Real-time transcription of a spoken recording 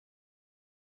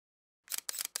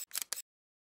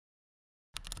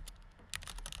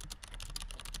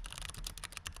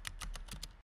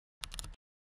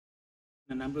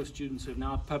A number of students have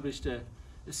now published a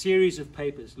series of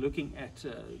papers looking at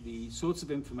the sorts of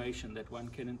information that one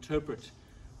can interpret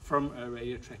from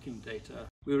radio tracking data.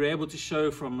 We were able to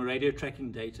show from radio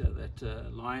tracking data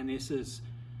that lionesses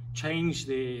change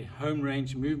their home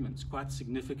range movements quite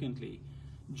significantly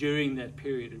during that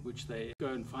period at which they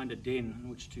go and find a den in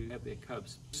which to have their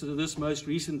cubs. So this most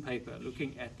recent paper,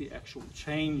 looking at the actual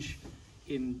change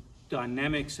in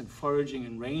dynamics and foraging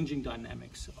and ranging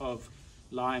dynamics of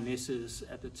lionesses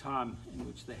at the time in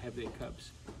which they have their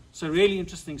cubs. So really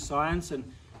interesting science, and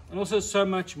also so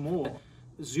much more.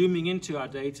 Zooming into our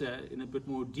data in a bit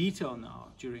more detail now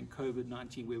during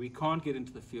COVID-19, where we can't get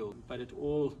into the field, but it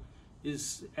all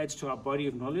adds to our body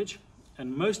of knowledge,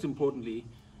 and most importantly,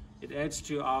 it adds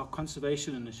to our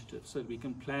conservation initiatives so that we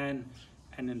can plan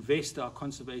and invest our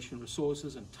conservation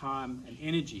resources and time and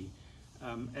energy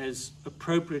as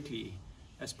appropriately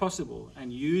as possible,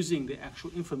 and using the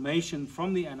actual information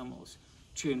from the animals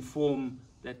to inform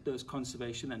those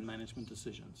conservation and management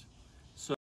decisions.